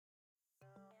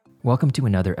Welcome to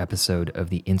another episode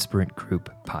of the Inspirant Group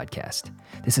podcast.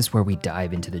 This is where we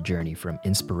dive into the journey from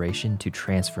inspiration to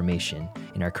transformation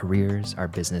in our careers, our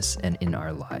business, and in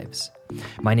our lives.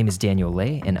 My name is Daniel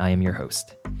Lay, and I am your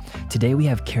host. Today we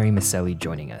have Carrie Maselli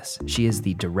joining us. She is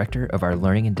the director of our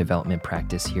learning and development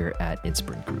practice here at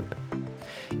Inspirant Group.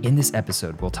 In this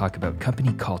episode, we'll talk about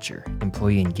company culture,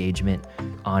 employee engagement,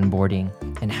 onboarding,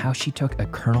 and how she took a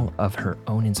kernel of her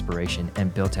own inspiration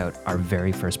and built out our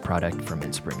very first product from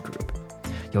Inspirant Group.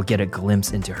 You'll get a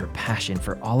glimpse into her passion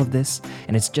for all of this,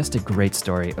 and it's just a great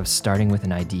story of starting with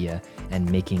an idea and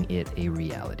making it a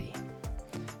reality.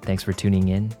 Thanks for tuning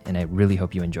in, and I really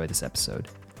hope you enjoy this episode.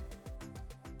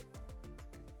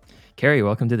 Carrie,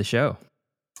 welcome to the show.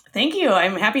 Thank you.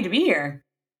 I'm happy to be here.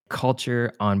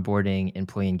 Culture, onboarding,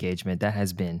 employee engagement, that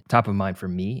has been top of mind for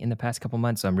me in the past couple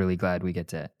months. So I'm really glad we get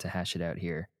to hash it out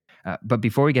here. But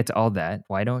before we get to all that,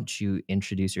 why don't you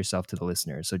introduce yourself to the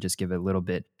listeners? So just give a little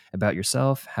bit about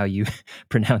yourself, how you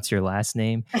pronounce your last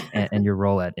name, and your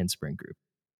role at Inspirant Group.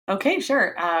 Okay,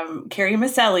 sure. Carrie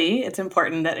Maselli, it's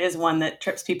important. That is one that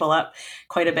trips people up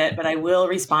quite a bit, but I will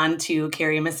respond to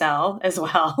Carrie Masel as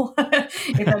well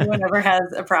if anyone ever has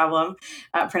a problem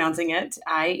pronouncing it.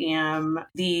 I am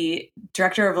the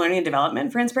director of learning and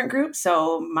development for Inspirant Group.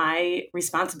 So my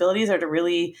responsibilities are to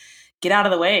really get out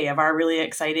of the way of our really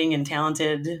exciting and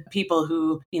talented people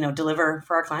who, deliver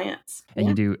for our clients. And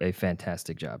you do a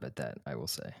fantastic job at that, I will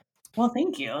say. Well,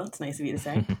 thank you. It's nice of you to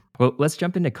say. Well, let's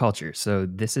jump into culture. So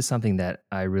this is something that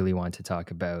I really want to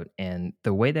talk about. And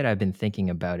the way that I've been thinking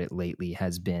about it lately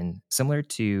has been similar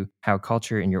to how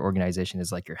culture in your organization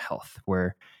is like your health,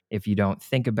 where if you don't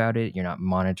think about it, you're not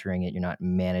monitoring it, you're not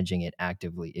managing it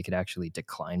actively, it could actually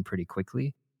decline pretty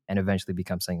quickly and eventually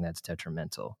become something that's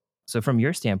detrimental. So from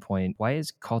your standpoint, why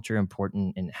is culture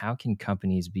important and how can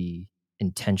companies be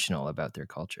intentional about their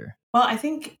culture? Well, I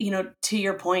think, to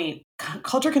your point,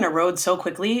 culture can erode so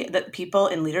quickly that people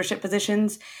in leadership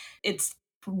positions, it's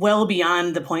well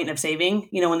beyond the point of saving,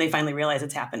 when they finally realize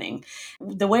it's happening.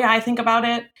 The way I think about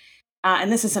it,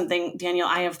 and this is something, Daniel,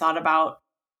 I have thought about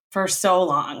for so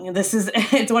long.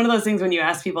 It's one of those things when you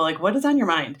ask people, like, what is on your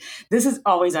mind? This is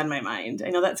always on my mind. I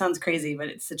know that sounds crazy, but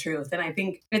it's the truth. And I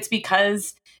think it's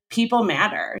because people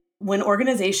matter. When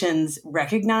organizations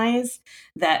recognize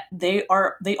that they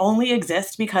only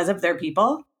exist because of their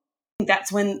people,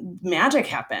 that's when magic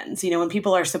happens. When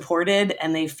people are supported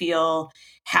and they feel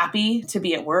happy to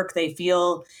be at work, they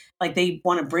feel like they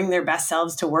want to bring their best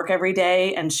selves to work every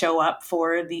day and show up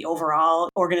for the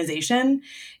overall organization.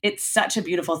 It's such a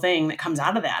beautiful thing that comes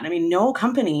out of that. I mean, no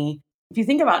company, if you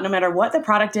think about, no matter what the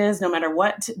product is, no matter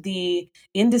what the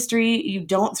industry, you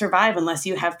don't survive unless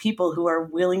you have people who are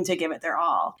willing to give it their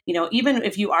all. Even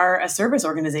if you are a service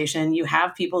organization, you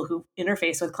have people who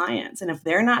interface with clients. And if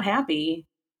they're not happy,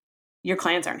 your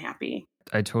clients aren't happy.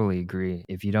 I totally agree.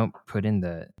 If you don't put in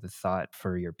the thought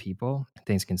for your people,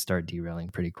 things can start derailing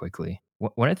pretty quickly.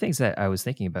 One of the things that I was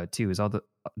thinking about too is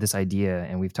this idea,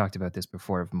 and we've talked about this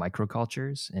before, of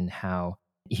microcultures and how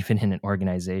even in an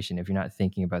organization, if you're not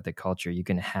thinking about the culture, you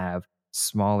can have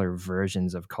smaller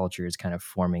versions of cultures kind of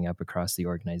forming up across the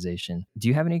organization. Do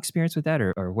you have any experience with that,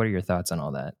 or what are your thoughts on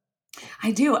all that?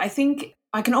 I do. I think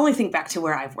I can only think back to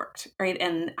where I've worked, right?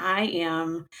 And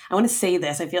I want to say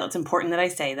this. I feel it's important that I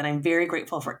say that I'm very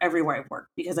grateful for everywhere I've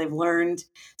worked because I've learned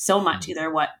so much, either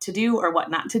what to do or what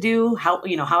not to do, how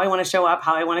I want to show up,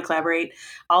 how I want to collaborate.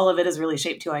 All of it has really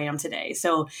shaped who I am today.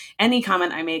 So any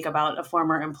comment I make about a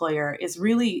former employer is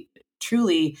really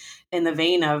truly in the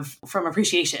vein of, from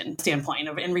appreciation standpoint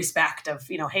of, in respect of,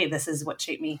 hey, this is what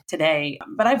shaped me today.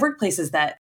 But I've worked places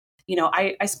that,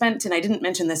 I spent, and I didn't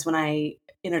mention this when I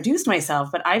introduced myself,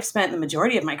 but I've spent the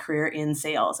majority of my career in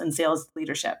sales and sales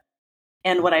leadership.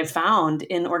 And what I've found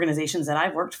in organizations that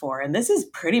I've worked for, and this is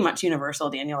pretty much universal,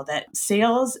 Daniel, that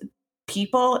sales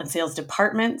people and sales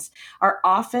departments are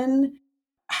often,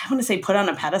 I want to say, put on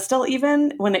a pedestal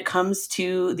even when it comes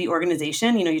to the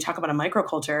organization. You talk about a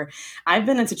microculture. I've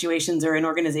been in situations or in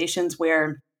organizations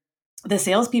where the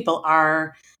salespeople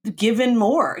are given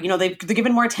more, they're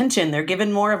given more attention. They're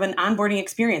given more of an onboarding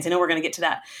experience. I know we're going to get to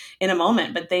that in a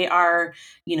moment, but they are,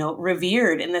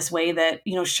 revered in this way that,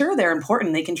 sure, they're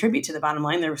important. They contribute to the bottom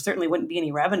line. There certainly wouldn't be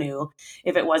any revenue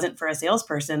if it wasn't for a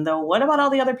salesperson, though. What about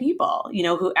all the other people,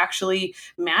 who actually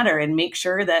matter and make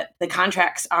sure that the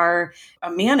contracts are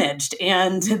managed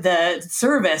and the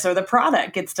service or the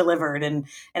product gets delivered and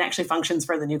actually functions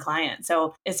for the new client?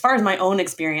 So as far as my own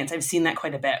experience, I've seen that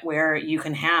quite a bit, where you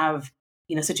can have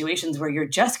situations where you're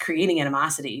just creating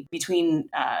animosity between,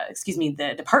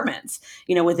 the departments,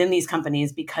 within these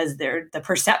companies because the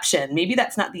perception, maybe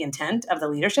that's not the intent of the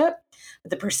leadership,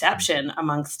 but the perception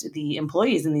amongst the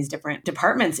employees in these different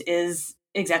departments is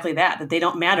exactly that they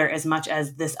don't matter as much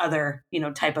as this other,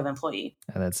 type of employee.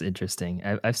 Oh, that's interesting.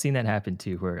 I've seen that happen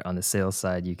too, where on the sales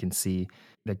side, you can see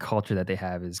the culture that they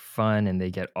have is fun and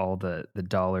they get all the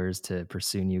dollars to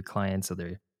pursue new clients. So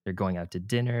they're going out to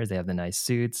dinners, they have the nice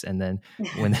suits, and then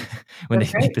when when they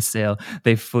That's make right. the sale,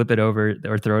 they flip it over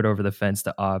or throw it over the fence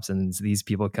to ops, and these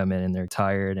people come in and they're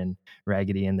tired and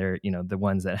raggedy, and they're the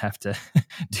ones that have to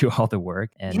do all the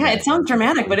work. And Yeah, it sounds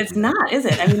dramatic, but it's yeah. not, is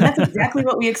it? I mean, that's exactly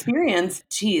what we experience.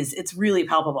 Geez, it's really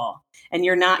palpable. And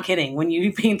you're not kidding when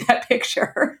you paint that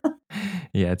picture.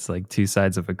 Yeah, it's like two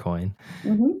sides of a coin.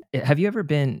 Mhm. Have you ever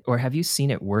been, or have you seen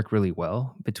it work really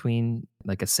well between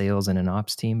like a sales and an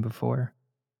ops team before?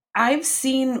 I've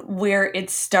seen where it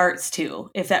starts to,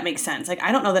 if that makes sense. Like,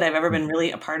 I don't know that I've ever Mm, been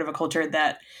really a part of a culture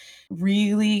that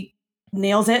really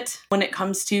nails it when it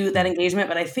comes to that mm, engagement.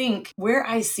 But I think where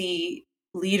I see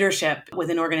leadership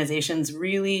within organizations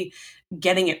really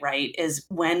getting it right is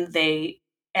when they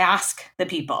ask the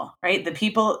people, right? The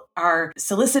people are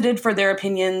solicited for their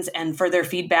opinions and for their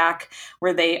feedback,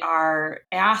 where they are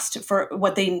asked for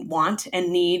what they want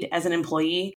and need as an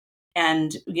employee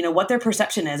and what their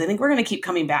perception is. I think we're going to keep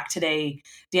coming back today,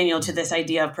 Daniel, to mm. this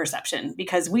idea of perception,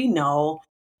 because we know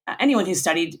anyone who's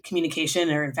studied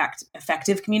communication, or in fact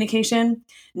effective communication,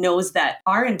 knows that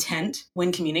our intent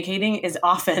when communicating is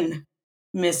often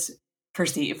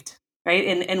misperceived,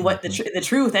 right? And what Mhm. the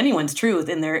truth, anyone's truth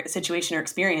in their situation or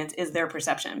experience, is their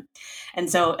perception. And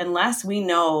so unless we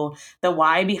know the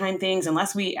why behind things,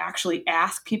 unless we actually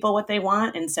ask people what they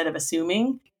want instead of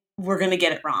assuming, we're going to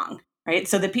get it wrong. Right.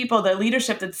 So the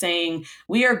leadership that's saying,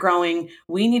 we are growing,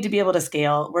 we need to be able to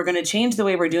scale, we're going to change the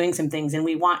way we're doing some things, and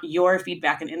we want your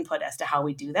feedback and input as to how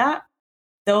we do that.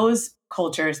 Those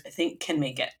cultures, I think, can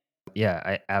make it. Yeah,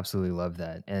 I absolutely love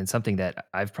that. And it's something that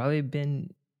I've probably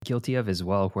been guilty of as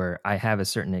well, where I have a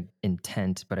certain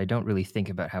intent, but I don't really think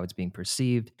about how it's being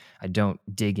perceived. I don't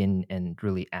dig in and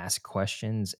really ask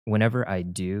questions. Whenever I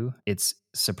do, it's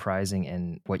surprising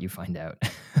and what you find out.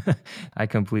 I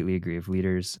completely agree. If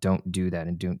leaders don't do that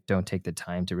and don't take the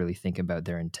time to really think about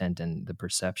their intent and the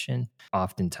perception,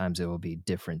 oftentimes it will be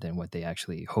different than what they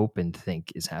actually hope and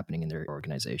think is happening in their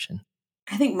organization.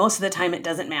 I think most of the time it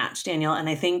doesn't match, Daniel. And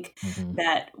Hmm.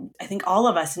 I think all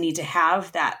of us need to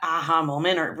have that aha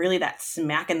moment, or really that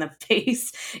smack in the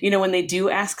face, when they do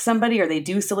ask somebody or they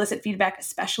do solicit feedback,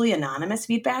 especially anonymous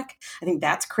feedback. I think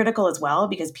that's critical as well,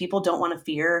 because people don't want to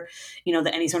fear,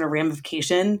 that any sort of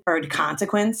ramification or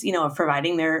consequence, of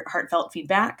providing their heartfelt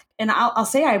feedback. And I'll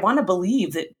say, I want to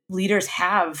believe that leaders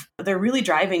they're really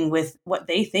driving with what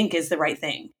they think is the right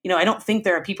thing. I don't think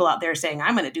there are people out there saying,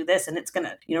 I'm going to do this and it's going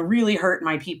to, really hurt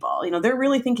my people. They're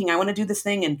really thinking, I want to do this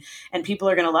thing and people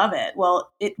are going to love it.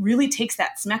 Well, it really takes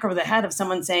that smack over the head of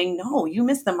someone saying, no, you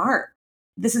missed the mark.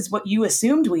 This is what you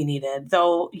assumed we needed,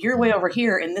 though you're way over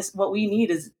here. And what we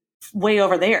need is way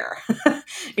over there,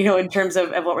 in terms of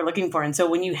what we're looking for. And so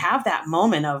when you have that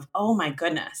moment of, oh my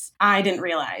goodness, I didn't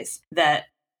realize that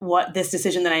what this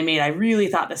decision that I made, I really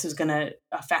thought this was going to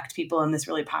affect people in this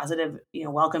really positive,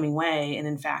 welcoming way. And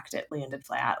in fact, it landed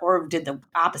flat or did the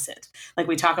opposite, like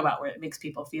we talk about, where it makes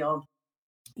people feel,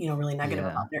 really negative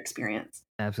Yeah. about their experience.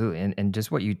 Absolutely. And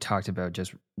just what you talked about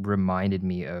just reminded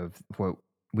me of what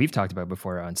we've talked about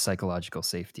before on psychological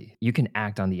safety. You can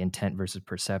act on the intent versus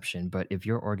perception, but if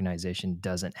your organization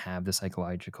doesn't have the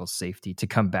psychological safety to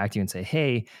come back to you and say,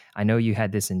 hey, I know you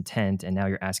had this intent and now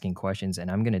you're asking questions, and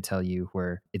I'm going to tell you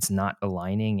where it's not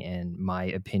aligning in my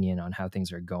opinion on how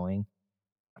things are going.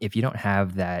 If you don't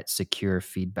have that secure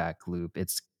feedback loop,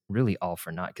 it's really all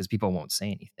for naught because people won't say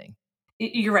anything.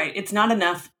 You're right. It's not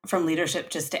enough from leadership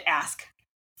just to ask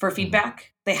for Mhm,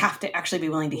 feedback. They have to actually be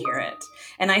willing to hear it.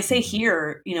 And I say mhm.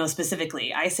 here,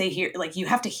 specifically, I say here, like, you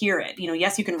have to hear it.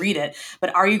 Yes, you can read it,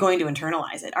 but are you going to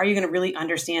internalize it? Are you going to really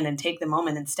understand and take the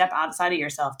moment and step outside of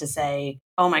yourself to say,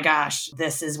 oh my gosh,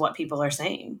 this is what people are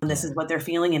saying. This Yeah, is what they're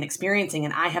feeling and experiencing.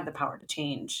 And I have the power to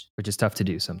change. which is tough to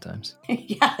do sometimes.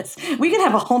 Yes, we could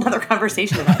have a whole nother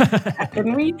conversation about that,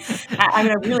 couldn't we? I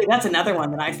mean, really, that's another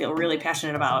one that I feel really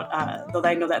passionate about, though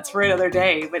I know that's for another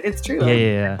day, but it's true. Yeah,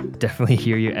 yeah, yeah. Definitely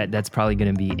hear you. That's probably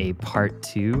going to be a part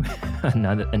two,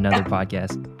 another Yeah.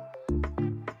 podcast.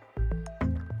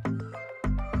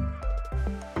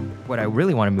 What I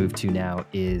really want to move to now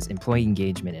is employee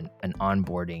engagement and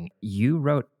onboarding. You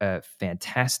wrote a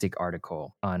fantastic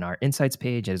article on our insights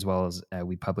page, as well as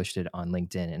we published it on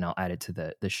LinkedIn, and I'll add it to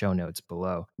the show notes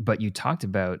below. But you talked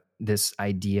about this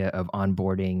idea of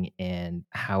onboarding and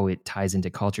how it ties into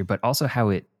culture, but also how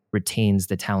it retains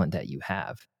the talent that you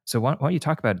have. So why don't you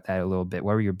talk about that a little bit?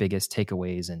 What were your biggest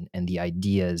takeaways and the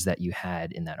ideas that you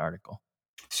had in that article?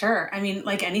 Sure. I mean,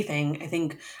 like anything, I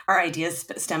think our ideas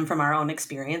stem from our own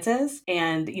experiences.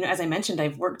 And, as I mentioned,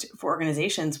 I've worked for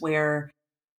organizations where,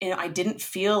 I didn't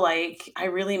feel like I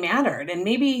really mattered. And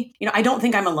maybe, I don't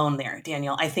think I'm alone there,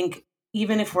 Daniel. I think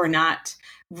even if we're not,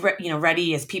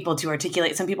 ready as people to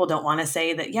articulate, some people don't want to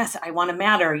say that, yes, I want to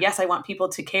matter. Yes, I want people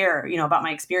to care, about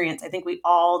my experience. I think we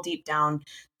all deep down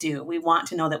do. We want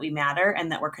to know that we matter and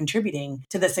that we're contributing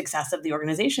to the success of the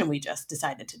organization we just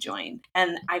decided to join.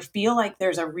 And I feel like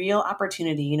there's a real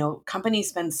opportunity. Companies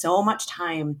spend so much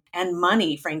time and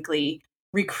money, frankly,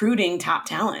 recruiting top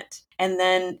talent. And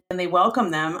then they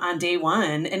welcome them on day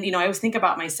one. And, I always think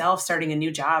about myself starting a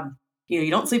new job. You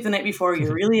don't sleep the night before.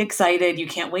 You're really excited. You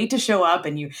can't wait to show up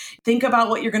and you think about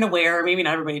what you're going to wear. Maybe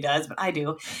not everybody does, but I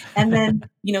do. And then,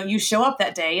 you show up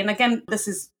that day. And again, this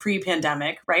is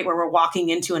pre-pandemic, right? Where we're walking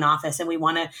into an office and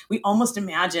we almost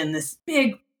imagine this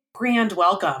big grand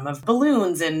welcome of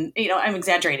balloons and, I'm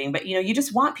exaggerating, but, you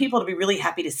just want people to be really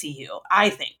happy to see you, I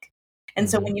think. And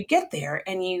so when you get there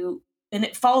and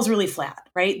it falls really flat,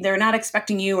 right? They're not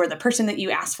expecting you, or the person that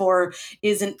you asked for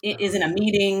isn't a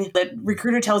meeting. The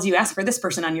recruiter tells you, ask for this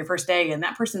person on your first day, and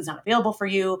that person's not available for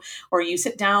you, or you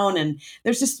sit down and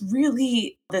there's just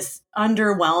really this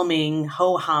underwhelming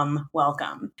ho-hum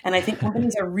welcome. And I think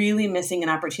companies are really missing an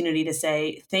opportunity to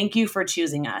say, thank you for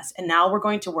choosing us. And now we're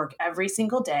going to work every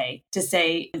single day to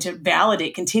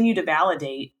continue to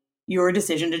validate your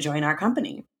decision to join our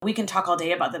company. We can talk all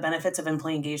day about the benefits of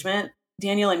employee engagement.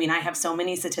 Daniel, I have so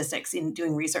many statistics in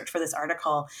doing research for this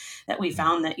article that we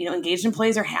found that, engaged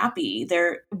employees are happy.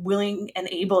 They're willing and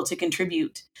able to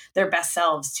contribute their best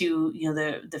selves to,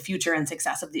 the future and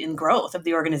success and growth of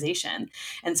the organization.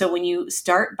 And so when you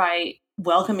start by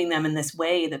welcoming them in this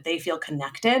way that they feel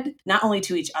connected, not only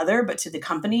to each other, but to the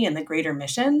company and the greater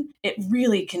mission, it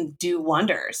really can do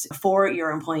wonders for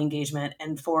your employee engagement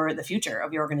and for the future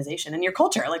of your organization and your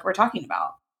culture, like we're talking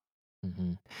about.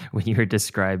 Mm-hmm. When you were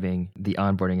describing the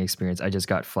onboarding experience, I just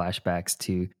got flashbacks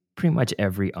to pretty much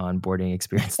every onboarding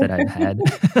experience that I've had.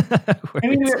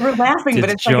 We're laughing, but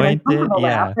it's like an uncomfortable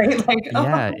laugh, right?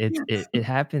 Yeah, it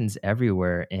happens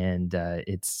everywhere, and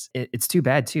it's too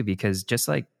bad too, because just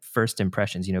like first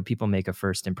impressions, people make a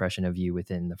first impression of you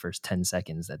within the first 10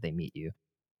 seconds that they meet you.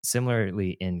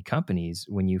 Similarly, in companies,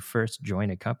 when you first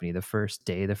join a company, the first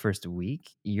day, the first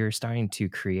week, you're starting to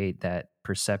create that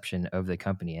perception of the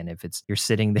company. And if you're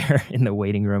sitting there in the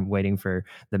waiting room waiting for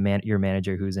your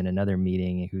manager who's in another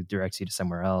meeting who directs you to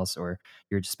somewhere else, or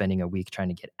you're just spending a week trying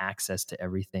to get access to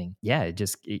everything,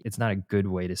 it's not a good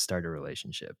way to start a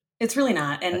relationship. It's really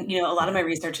not. And, a lot of my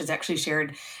research has actually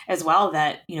shared as well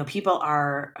that, people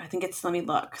are, I think let me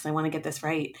look because I want to get this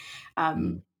right.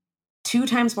 2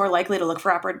 times more likely to look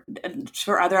for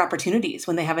other opportunities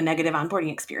when they have a negative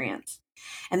onboarding experience.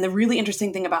 And the really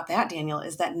interesting thing about that, Daniel,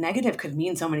 is that negative could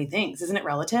mean so many things. Isn't it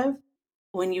relative?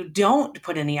 When you don't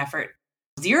put any effort,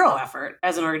 zero effort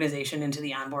as an organization into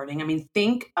the onboarding,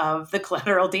 think of the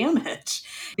collateral damage.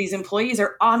 These employees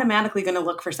are automatically going to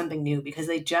look for something new because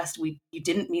you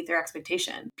didn't meet their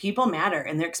expectation. People matter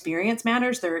and their experience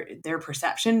matters. Their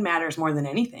perception matters more than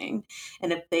anything.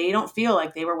 And if they don't feel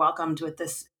like they were welcomed with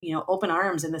this, open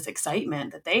arms and this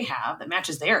excitement that they have that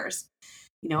matches theirs,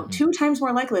 2 times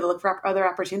more likely to look for other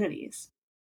opportunities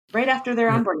right after their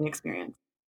onboarding experience.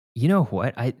 You know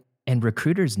what? And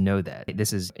recruiters know that.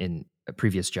 This is in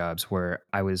previous jobs where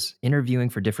I was interviewing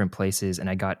for different places and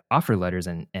I got offer letters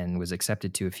and was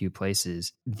accepted to a few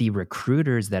places. The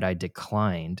recruiters that I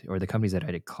declined, or the companies that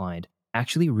I declined,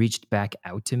 actually reached back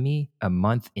out to me a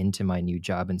month into my new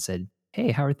job and said,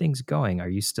 hey, how are things going? Are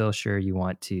you still sure you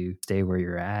want to stay where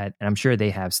you're at? And I'm sure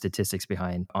they have statistics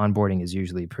behind onboarding is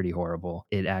usually pretty horrible.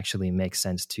 It actually makes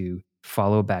sense to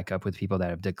follow back up with people that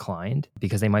have declined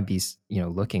because they might be,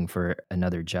 looking for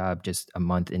another job just a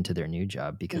month into their new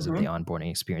job because of the onboarding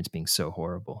experience being so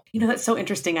horrible. That's so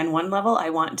interesting. On one level,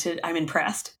 I'm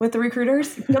impressed with the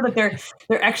recruiters, that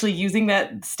they're actually using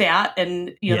that stat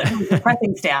and, that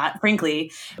depressing stat,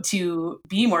 frankly, to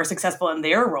be more successful in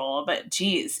their role. But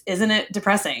geez, isn't it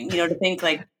depressing, to think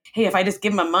like, hey, if I just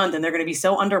give them a month and they're going to be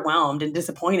so underwhelmed and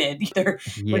disappointed with their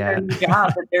new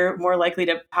job that they're more likely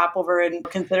to pop over and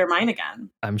consider mine again.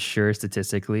 I'm sure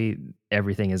statistically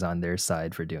everything is on their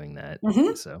side for doing that.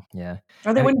 So, yeah.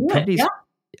 Or they wouldn't do it. Yeah.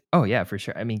 Oh, yeah, for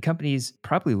sure. I mean, companies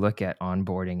probably look at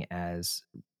onboarding as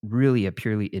really a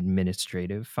purely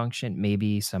administrative function,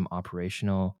 maybe some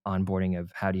operational onboarding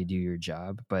of how do you do your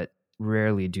job, but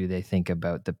rarely do they think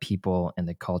about the people and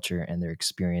the culture and their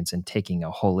experience and taking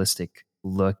a holistic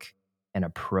look and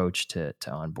approach to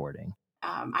onboarding.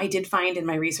 I did find in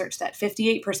my research that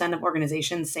 58% of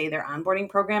organizations say their onboarding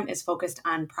program is focused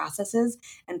on processes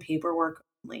and paperwork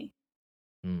only.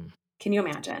 Mm. Can you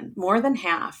imagine? More than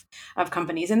half of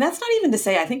companies, and that's not even to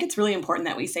say, I think it's really important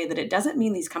that we say that it doesn't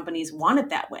mean these companies want it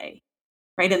that way,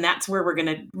 right? And that's where we're going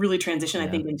to really transition, I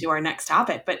Yeah. think, into our next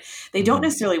topic. But they don't Mhm.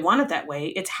 necessarily want it that way.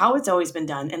 It's how it's always been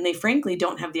done. And they frankly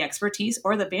don't have the expertise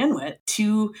or the bandwidth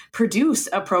to produce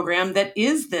a program that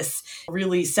is this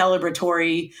really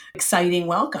celebratory, exciting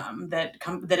welcome that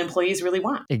employees really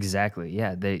want. Exactly.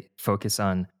 Yeah. They focus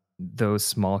on those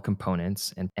small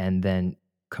components and then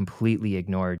completely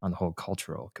ignored on the whole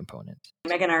cultural component.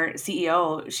 Megan, our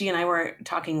CEO, she and I were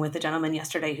talking with a gentleman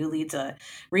yesterday who leads a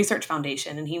research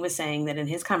foundation, and he was saying that in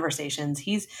his conversations,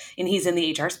 he's in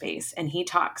the HR space, and he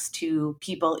talks to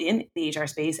people in the HR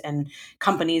space and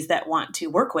companies that want to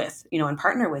work with, and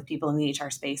partner with people in the HR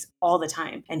space all the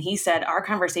time. And he said our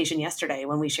conversation yesterday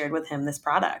when we shared with him this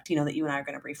product, that you and I are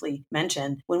going to briefly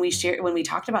mention, when we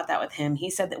talked about that with him, he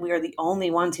said that we are the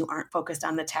only ones who aren't focused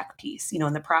on the tech piece,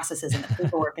 and the processes and the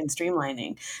paperwork and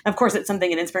streamlining. And of course, it's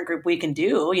something an Insprint Group we can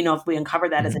do, if we uncover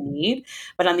that as a need.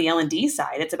 But on the L&D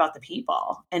side, it's about the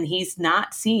people. And he's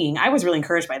not seeing, I was really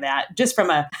encouraged by that, just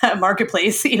from a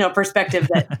marketplace, perspective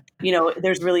that,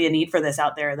 there's really a need for this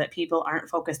out there, that people aren't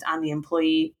focused on the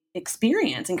employee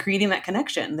experience and creating that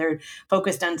connection. They're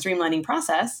focused on streamlining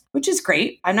process, which is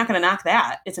great. I'm not going to knock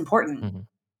that. It's important. Mhm.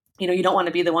 You don't want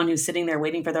to be the one who's sitting there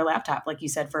waiting for their laptop, like you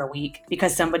said, for a week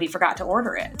because somebody forgot to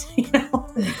order it.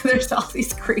 There's all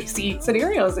these crazy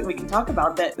scenarios that we can talk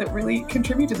about that really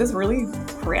contribute to this really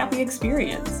crappy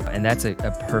experience. And that's a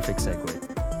perfect segue.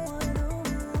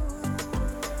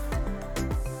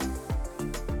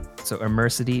 So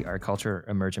Immersity, our culture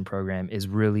immersion program, is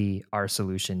really our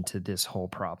solution to this whole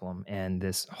problem and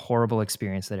this horrible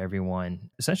experience that everyone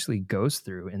essentially goes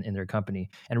through in their company,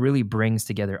 and really brings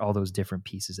together all those different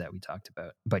pieces that we talked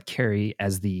about. But Carrie,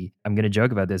 I'm going to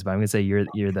joke about this, but I'm going to say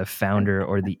you're the founder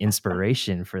or the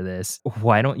inspiration for this.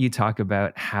 Why don't you talk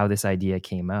about how this idea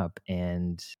came up,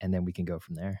 and then we can go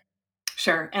from there.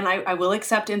 Sure. And I will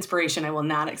accept inspiration. I will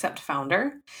not accept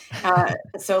founder.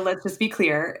 So let's just be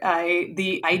clear.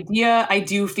 The idea I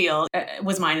do feel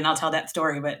was mine, and I'll tell that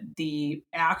story, but the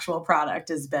actual product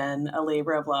has been a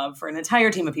labor of love for an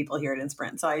entire team of people here at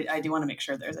Insprint. So I do want to make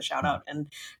sure there's a shout out and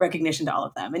recognition to all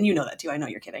of them. And you know that too. I know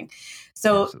you're kidding.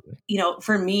 So, Absolutely.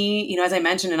 For me, as I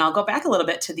mentioned, and I'll go back a little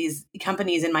bit to these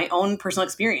companies in my own personal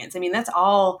experience. I mean, that's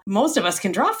all most of us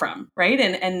can draw from, right?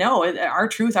 And know our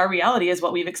truth, our reality is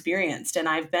what we've experienced. And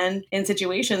I've been in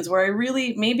situations where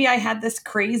maybe I had this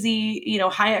crazy,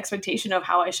 high expectation of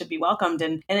how I should be welcomed,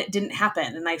 and it didn't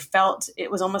happen. And I felt it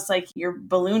was almost like your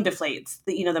balloon deflates,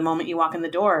 the moment you walk in the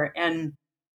door. And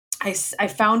I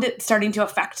found it starting to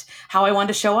affect how I wanted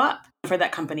to show up for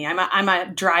that company. I'm a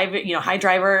high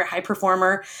driver, high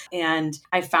performer. And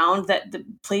I found that the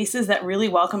places that really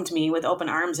welcomed me with open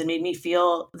arms and made me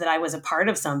feel that I was a part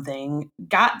of something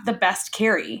got the best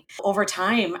carry. Over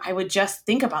time, I would just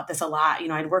think about this a lot.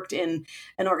 I'd worked in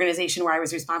an organization where I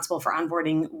was responsible for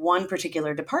onboarding one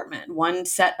particular department, one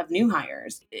set of new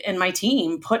hires. And my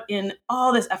team put in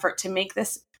all this effort to make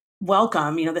this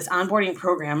welcome, this onboarding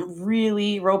program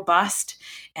really robust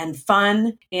and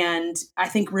fun, and I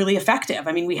think really effective.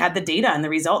 I mean, we had the data and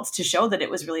the results to show that it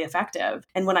was really effective.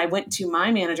 And when I went to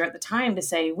my manager at the time to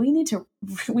say, we need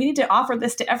to offer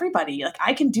this to everybody. Like,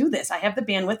 I can do this. I have the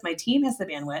bandwidth. My team has the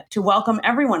bandwidth to welcome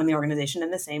everyone in the organization in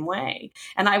the same way.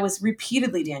 And I was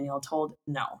repeatedly, Daniel, told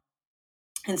no.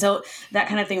 And so that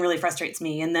kind of thing really frustrates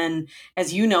me. And then,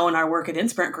 as you know, in our work at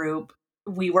Insprint Group,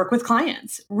 we work with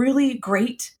clients, really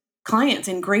great clients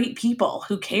and great people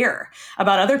who care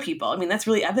about other people. I mean, that's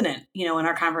really evident, in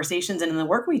our conversations and in the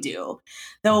work we do.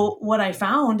 Though what I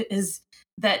found is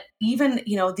that even,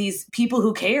 these people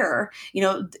who care,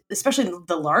 especially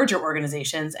the larger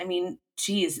organizations, I mean,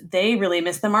 geez, they really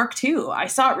miss the mark too. I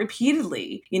saw it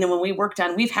repeatedly,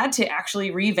 when we've had to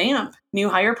actually revamp new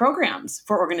hire programs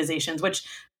for organizations, which,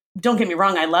 don't get me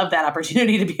wrong, I love that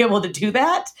opportunity to be able to do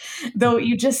that. Though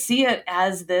you just see it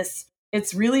as this,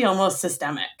 it's really almost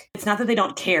systemic. It's not that they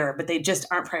don't care, but they just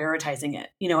aren't prioritizing it,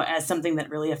 as something that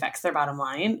really affects their bottom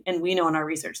line. And we know in our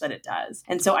research that it does.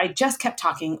 And so I just kept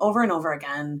talking over and over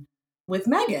again with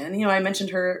Megan. I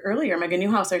mentioned her earlier, Megan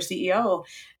Newhouse, our CEO.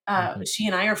 She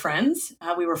and I are friends.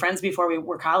 We were friends before we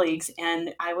were colleagues.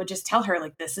 And I would just tell her,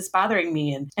 like, this is bothering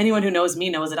me. And anyone who knows me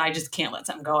knows that I just can't let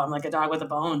something go. I'm like a dog with a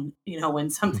bone, when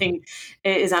something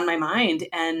is on my mind.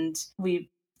 And we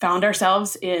found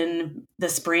ourselves in the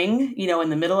spring, in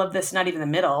the middle of this, not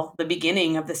even the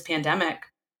beginning of this pandemic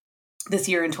this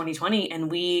year in 2020.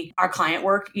 And our client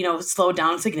work, slowed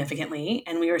down significantly.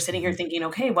 And we were sitting here thinking,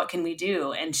 okay, what can we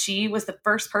do? And she was the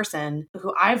first person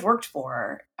who I've worked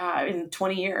for in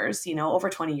 20 years, over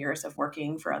 20 years of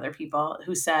working for other people,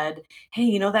 who said,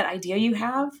 hey, that idea you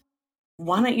have,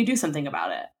 why don't you do something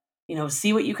about it?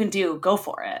 See what you can do, go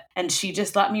for it. And she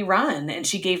just let me run. And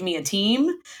she gave me a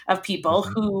team of people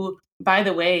who, by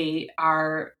the way,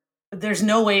 there's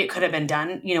no way it could have been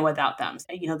done, without them.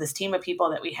 This team of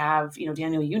people that we have,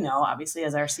 Daniel, obviously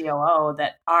as our COO,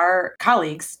 that our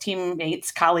colleagues,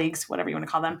 teammates, colleagues, whatever you want to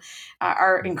call them,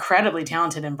 are incredibly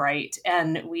talented and bright.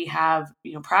 And we have,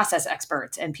 process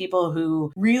experts and people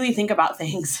who really think about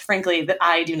things, frankly, that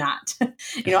I do not.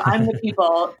 I'm the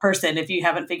people person, if you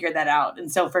haven't figured that out. And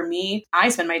so for me, I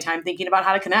spend my time thinking about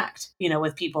how to connect,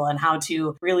 with people and how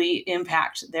to really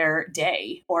impact their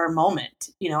day or moment,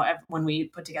 when we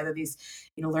put together these,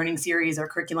 learning series or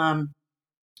curriculum.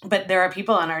 But there are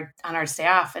people on our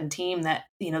staff and team that,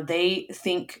 they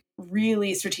think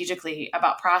really strategically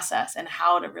about process and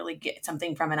how to really get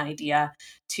something from an idea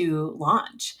to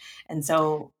launch. And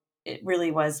so it really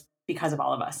was because of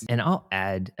all of us. And I'll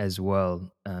add as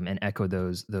well, and echo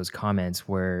those comments,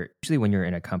 where usually when you're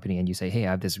in a company and you say, hey,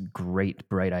 I have this great,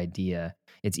 bright idea,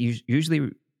 it's usually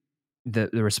the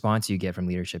response you get from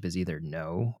leadership is either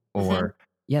no or,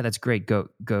 yeah, that's great,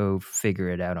 go figure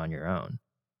it out on your own.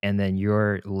 And then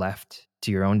you're left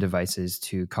to your own devices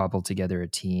to cobble together a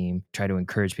team, try to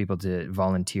encourage people to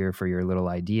volunteer for your little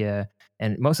idea.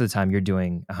 And most of the time you're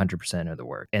doing 100% of the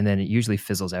work. And then it usually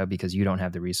fizzles out because you don't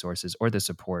have the resources or the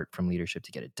support from leadership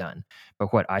to get it done.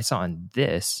 But what I saw in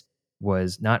this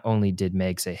was not only did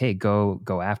Meg say, hey, go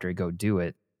after it, go do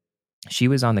it. She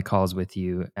was on the calls with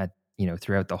you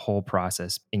throughout the whole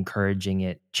process, encouraging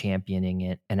it, championing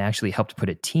it, and actually helped put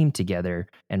a team together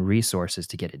and resources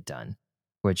to get it done,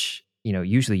 which,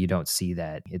 usually you don't see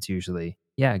that. It's usually,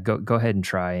 yeah, go ahead and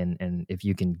try. And if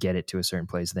you can get it to a certain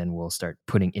place, then we'll start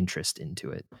putting interest into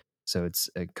it. So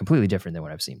it's completely different than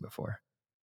what I've seen before.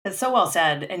 That's so well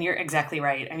said. And you're exactly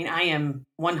right. I mean, I am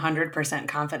 100%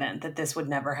 confident that this would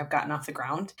never have gotten off the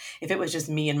ground if it was just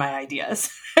me and my ideas.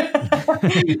 I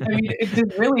mean, it's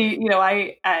just really,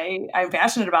 I'm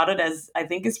passionate about it, as I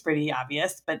think is pretty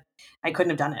obvious, but I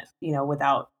couldn't have done it,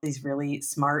 without these really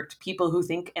smart people who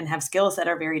think and have skills that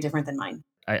are very different than mine.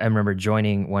 I remember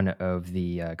joining one of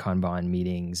the Kanban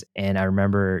meetings, and I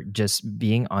remember just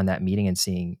being on that meeting and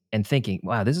seeing and thinking,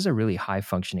 wow, this is a really high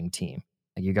functioning team.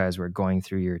 Like, you guys were going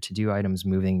through your to-do items,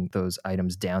 moving those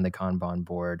items down the Kanban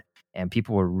board, and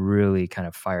people were really kind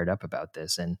of fired up about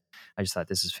this. And I just thought,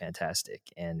 this is fantastic.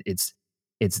 And it's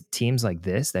teams like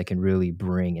this that can really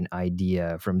bring an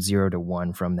idea from 0 to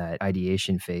 1, from that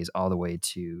ideation phase all the way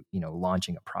to,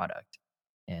 launching a product.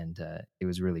 And it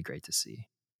was really great to see.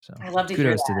 So I love to hear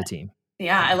that. Kudos to the team.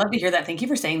 Yeah, I love to hear that. Thank you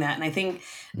for saying that. And I think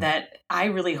that I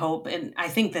really hope, and I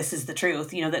think this is the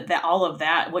truth, that all of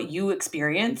that, what you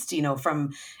experienced,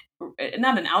 from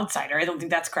not an outsider, I don't think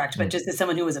that's correct, but just as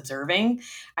someone who was observing,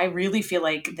 I really feel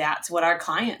like that's what our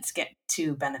clients get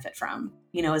to benefit from,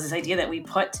 is this idea that we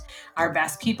put our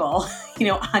best people,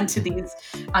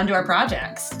 onto our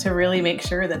projects to really make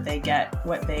sure that they get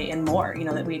what they, and more,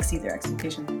 that we exceed their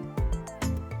expectations.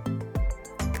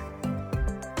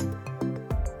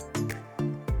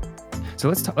 So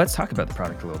let's talk about the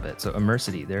product a little bit. So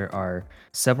Immersity, there are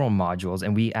several modules,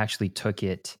 and we actually took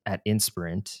it at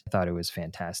Inspirant. I thought it was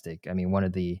fantastic. I mean, one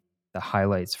of the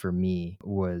highlights for me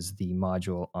was the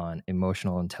module on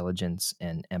emotional intelligence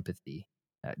and empathy.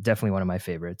 Definitely one of my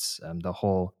favorites. The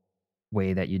whole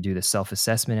way that you do the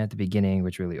self-assessment at the beginning,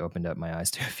 which really opened up my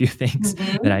eyes to a few things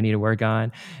that I need to work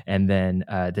on. And then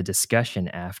the discussion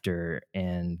after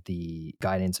and the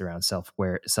guidance around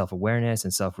self-awareness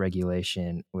and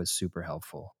self-regulation was super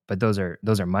helpful. But those are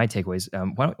my takeaways.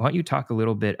 Why don't you talk a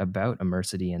little bit about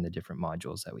Immersity and the different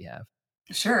modules that we have?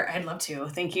 Sure, I'd love to.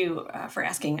 Thank you for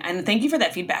asking. And thank you for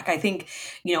that feedback. I think,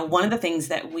 one of the things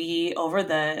that we, over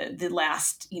the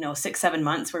last, 6-7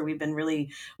 months where we've been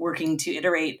really working to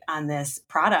iterate on this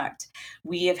product,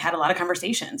 we have had a lot of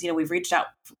conversations. We've reached out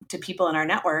to people in our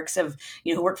networks of,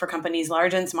 who work for companies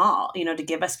large and small, to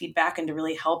give us feedback and to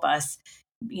really help us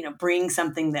bring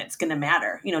something that's going to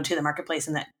matter, to the marketplace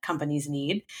and that companies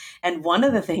need. And one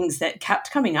of the things that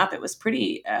kept coming up, it was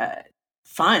pretty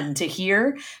fun to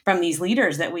hear from these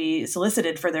leaders that we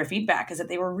solicited for their feedback, is that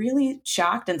they were really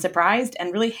shocked and surprised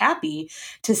and really happy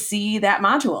to see that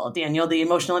module, Daniel, the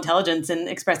emotional intelligence and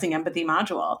expressing empathy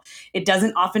module. It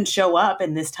doesn't often show up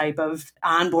in this type of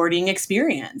onboarding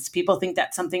experience. People think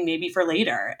that's something maybe for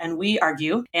later, and we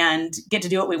argue and get to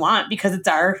do what we want because it's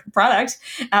our product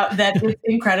that is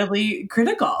incredibly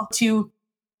critical to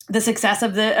the success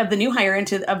of the new hire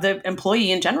and of the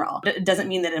employee in general. It doesn't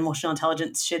mean that emotional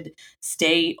intelligence should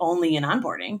stay only in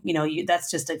onboarding.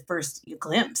 That's just a first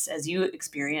glimpse, as you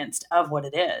experienced, of what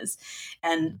it is.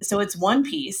 And so it's one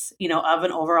piece, of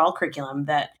an overall curriculum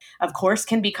that, of course,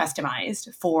 can be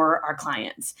customized for our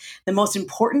clients. The most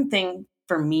important thing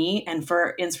for me and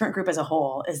for Inspirant Group as a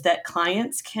whole is that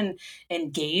clients can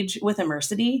engage with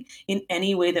Immersity in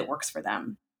any way that works for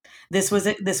them. This was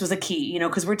a key,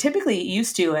 because we're typically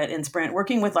used to at Inspirant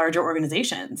working with larger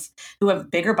organizations who have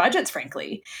bigger budgets,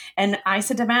 frankly. And I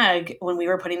said to Meg when we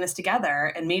were putting this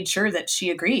together and made sure that she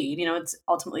agreed, it's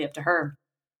ultimately up to her,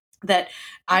 that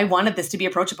I wanted this to be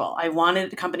approachable. I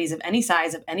wanted companies of any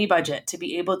size, of any budget, to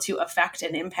be able to affect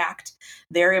and impact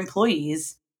their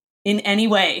employees in any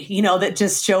way, that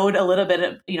just showed a little bit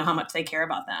of, how much they care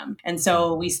about them. And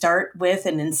so we start with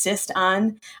and insist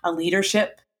on a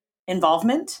leadership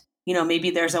involvement.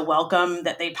 Maybe there's a welcome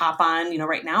that they pop on.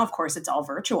 Right now, of course, it's all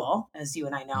virtual, as you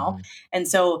and I know. Mm-hmm. And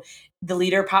so the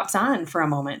leader pops on for a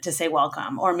moment to say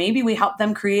welcome, or maybe we help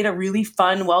them create a really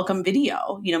fun welcome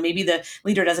video. Maybe the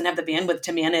leader doesn't have the bandwidth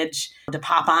to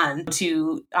pop on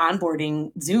to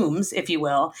onboarding Zooms, if you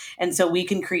will. And so we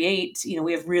can create,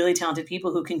 we have really talented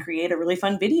people who can create a really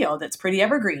fun video that's pretty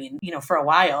evergreen, for a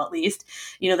while at least,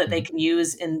 that they can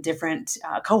use in different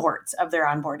cohorts of their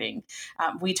onboarding.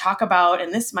 We talk about,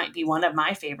 and this might be one of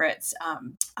my favorites,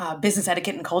 business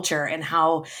etiquette and culture,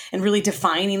 and really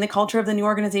defining the culture of the new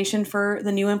organization for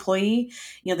the new employee.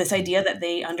 This idea that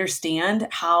they understand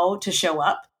how to show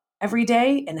up every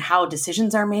day and how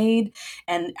decisions are made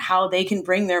and how they can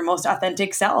bring their most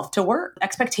authentic self to work.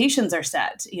 Expectations are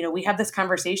set. We have this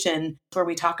conversation where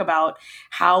we talk about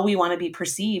how we want to be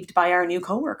perceived by our new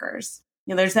coworkers.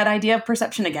 There's that idea of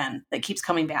perception again that keeps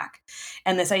coming back.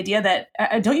 And this idea that,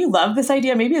 don't you love this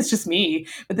idea? Maybe it's just me,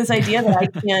 but this idea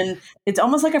that it's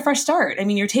almost like a fresh start. I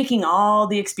mean, you're taking all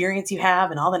the experience you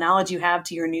have and all the knowledge you have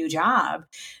to your new job,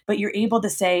 but you're able to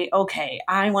say, okay,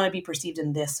 I want to be perceived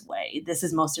in this way. This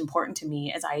is most important to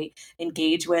me as I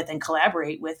engage with and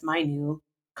collaborate with my new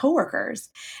coworkers.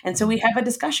 And so we have a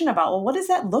discussion about, well, what does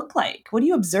that look like? What do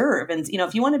you observe? And,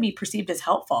 if you want to be perceived as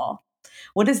helpful,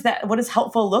 what does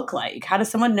helpful look like? How does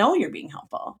someone know you're being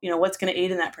helpful? What's going to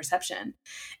aid in that perception?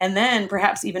 And then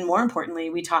perhaps even more importantly,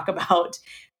 we talk about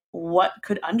what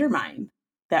could undermine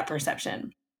that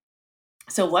perception.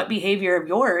 So what behavior of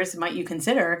yours might you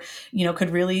consider,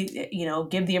 could really,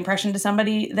 give the impression to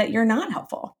somebody that you're not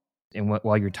helpful? And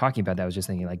while you're talking about that, I was just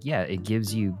thinking it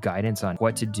gives you guidance on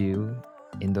what to do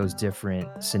in those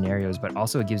different scenarios, but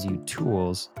also it gives you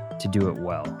tools to do it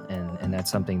well. And that's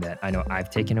something that I know I've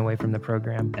taken away from the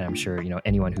program. And I'm sure,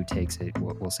 anyone who takes it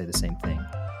will say the same thing.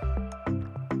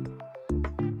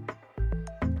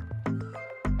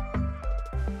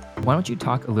 Why don't you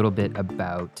talk a little bit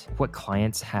about what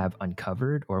clients have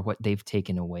uncovered or what they've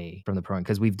taken away from the program?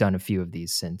 Because we've done a few of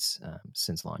these since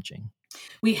launching.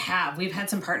 We've had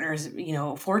some partners,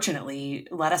 fortunately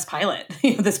let us pilot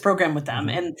this program with them.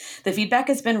 Mm-hmm. And the feedback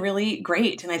has been really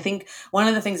great. And I think one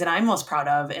of the things that I'm most proud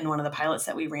of in one of the pilots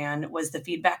that we ran was the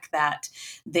feedback that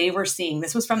they were seeing.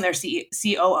 This was from their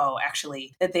COO,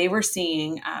 actually, that they were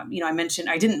seeing, I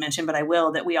didn't mention, but I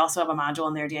will, that we also have a module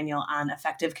in there, Daniel, on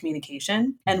effective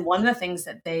communication. And one of the things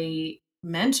that they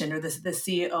mentioned, or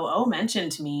the COO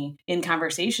mentioned to me in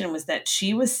conversation, was that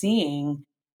she was seeing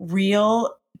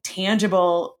real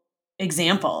tangible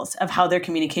examples of how their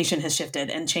communication has shifted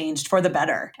and changed for the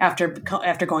better after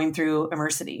going through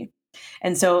Immersity.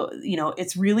 And so,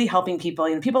 it's really helping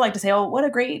people. People like to say, oh, what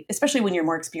a great, especially when you're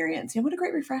more experienced, what a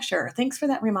great refresher. Thanks for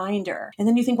that reminder. And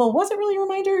then you think, well, was it really a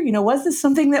reminder? Was this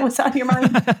something that was on your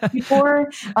mind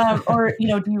before? Or,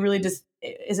 do you really just,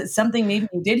 is it something maybe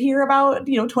you did hear about,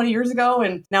 20 years ago,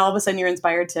 and now all of a sudden you're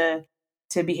inspired to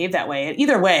behave that way?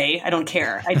 Either way, I don't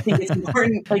care. I think it's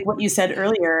important, like what you said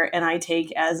earlier, and I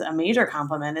take as a major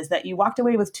compliment, is that you walked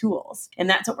away with tools, and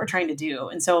that's what we're trying to do.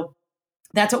 And so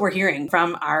that's what we're hearing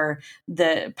from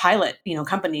the pilot,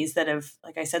 companies that have,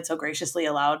 like I said, so graciously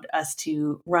allowed us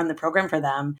to run the program for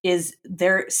them, is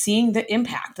they're seeing the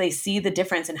impact. They see the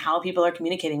difference in how people are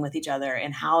communicating with each other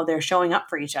and how they're showing up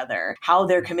for each other, how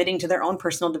they're committing to their own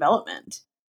personal development.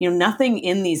 Nothing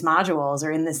in these modules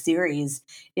or in this series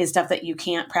is stuff that you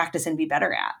can't practice and be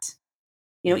better at.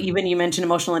 Even you mentioned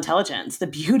emotional intelligence. The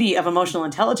beauty of emotional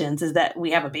intelligence is that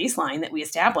we have a baseline that we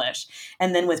establish.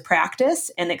 And then with practice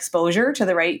and exposure to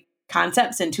the right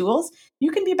concepts and tools,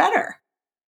 you can be better.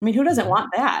 I mean, who doesn't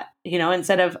want that?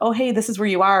 Instead of, oh, hey, this is where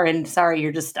you are, and sorry,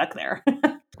 you're just stuck there.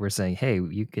 We're saying, hey,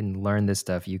 you can learn this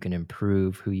stuff, you can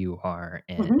improve who you are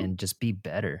and just be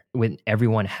better. When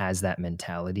everyone has that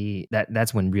mentality,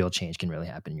 that's when real change can really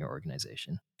happen in your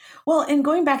organization. Well, and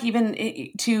going back even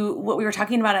to what we were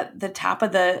talking about at the top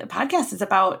of the podcast is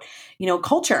about,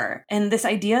 culture and this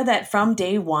idea that from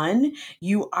day one,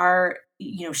 you are,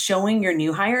 showing your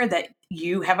new hire that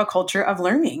you have a culture of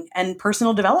learning and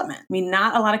personal development. I mean,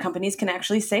 not a lot of companies can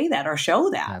actually say that or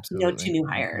show that, to new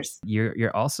hires.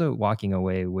 You're also walking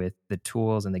away with the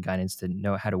tools and the guidance to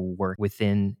know how to work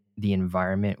within the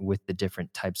environment with the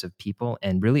different types of people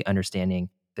and really understanding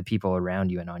the people around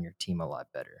you and on your team a lot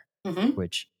better,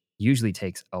 which usually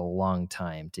takes a long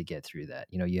time to get through that.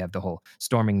 You have the whole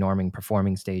storming, norming,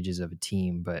 performing stages of a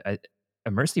team, but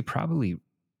Immersity probably,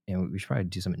 we should probably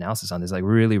do some analysis on this, like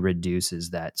really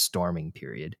reduces that storming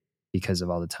period because of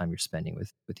all the time you're spending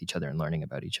with each other and learning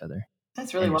about each other.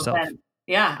 That's really well said.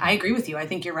 Yeah, I agree with you. I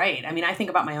think you're right. I mean, I think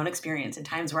about my own experience in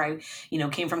times where I,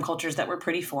 came from cultures that were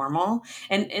pretty formal,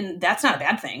 and that's not a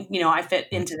bad thing. I fit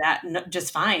into that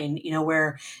just fine,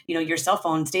 where, your cell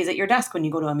phone stays at your desk when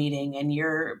you go to a meeting and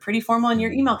you're pretty formal in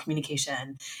your email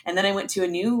communication. And then I went to a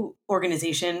new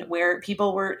organization where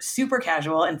people were super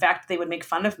casual. In fact, they would make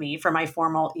fun of me for my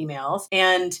formal emails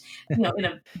and, in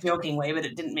a joking way, but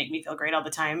it didn't make me feel great all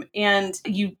the time. And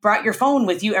you brought your phone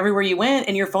with you everywhere you went,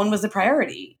 and your phone was the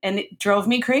priority. And it drove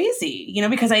me crazy,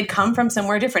 because I'd come from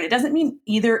somewhere different. It doesn't mean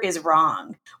either is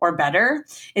wrong or better.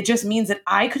 It just means that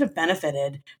I could have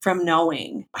benefited from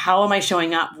knowing, how am I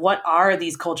showing up? What are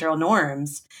these cultural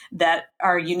norms that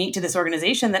are unique to this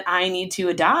organization that I need to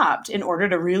adopt in order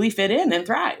to really fit in and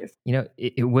thrive?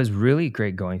 It was really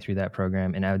great going through that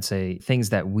program. And I would say things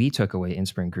that we took away in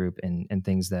Sprint Group and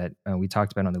things that we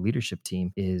talked about on the leadership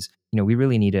team is, we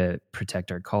really need to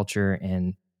protect our culture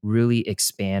and really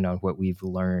expand on what we've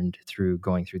learned through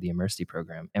going through the Immersity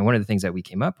program. And one of the things that we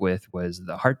came up with was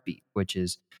the Heartbeat, which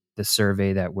is the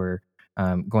survey that we're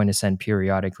going to send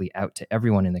periodically out to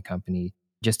everyone in the company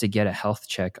just to get a health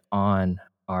check on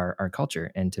our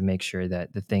culture and to make sure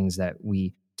that the things that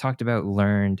we talked about,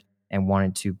 learned, and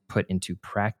wanted to put into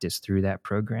practice through that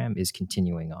program is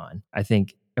continuing on. I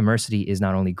think Immersity is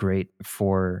not only great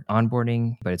for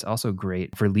onboarding, but it's also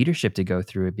great for leadership to go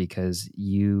through it because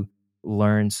you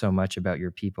learn so much about your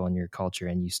people and your culture,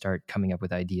 and you start coming up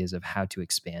with ideas of how to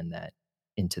expand that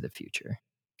into the future.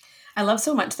 I love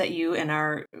so much that you and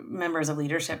our members of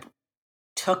leadership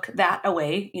took that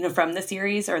away, from the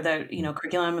series or the,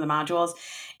 curriculum and the modules,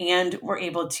 and were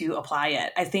able to apply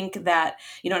it. I think that,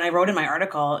 and I wrote in my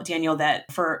article, Daniel,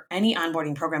 that for any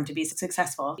onboarding program to be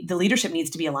successful, the leadership needs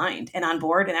to be aligned and on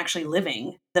board and actually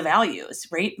living the values,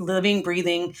 right? Living,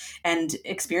 breathing, and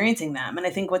experiencing them. And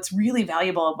I think what's really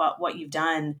valuable about what you've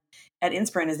done at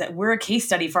Insprint is that we're a case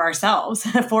study for ourselves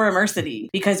for Immersity,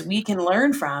 because we can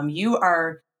learn from, you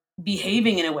are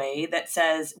behaving in a way that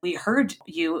says, we heard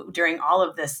you during all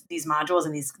of these modules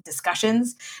and these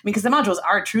discussions. I mean, because the modules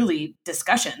are truly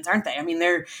discussions, aren't they? I mean,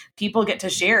 people get to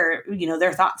share,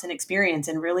 their thoughts and experience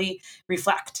and really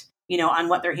reflect, on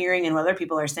what they're hearing and what other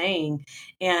people are saying.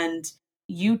 And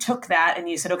you took that and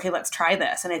you said, okay, let's try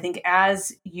this. And I think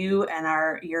as you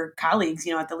and your colleagues,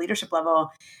 at the leadership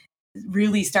level,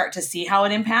 really start to see how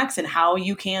it impacts and how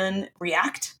you can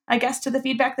react, I guess, to the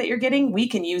feedback that you're getting, we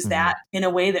can use that in a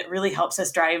way that really helps us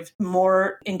drive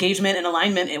more engagement and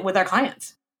alignment with our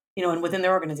clients, and within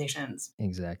their organizations.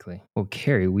 Exactly. Well,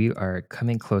 Carrie, we are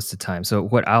coming close to time. So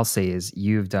what I'll say is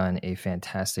you've done a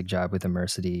fantastic job with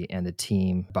Immersity, and the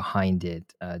team behind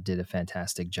it did a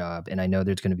fantastic job. And I know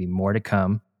there's going to be more to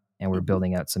come. And we're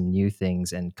building out some new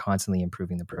things and constantly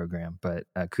improving the program. But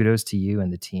kudos to you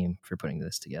and the team for putting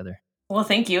this together. Well,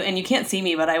 thank you. And you can't see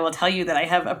me, but I will tell you that I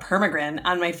have a permagrin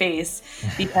on my face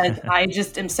because I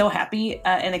just am so happy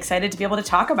and excited to be able to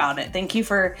talk about it. Thank you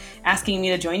for asking me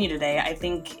to join you today. I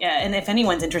think, and if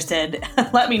anyone's interested,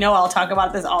 let me know. I'll talk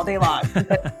about this all day long.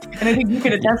 And I think you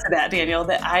could attest to that, Daniel,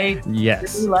 that I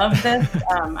really love this.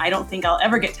 I don't think I'll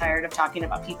ever get tired of talking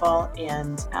about people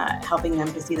and helping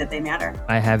them to see that they matter.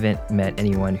 I haven't met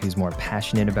anyone who's more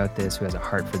passionate about this, who has a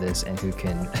heart for this, and who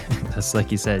can, just like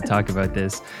you said, talk about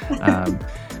this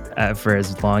for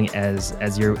as long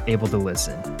as you're able to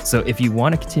listen. So if you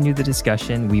want to continue the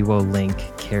discussion, we will link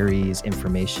Carrie's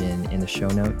information in the show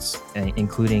notes,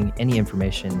 including any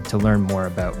information to learn more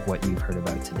about what you've heard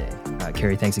about today.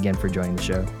 Carrie, thanks again for joining the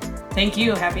show. Thank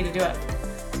you. Happy to do it.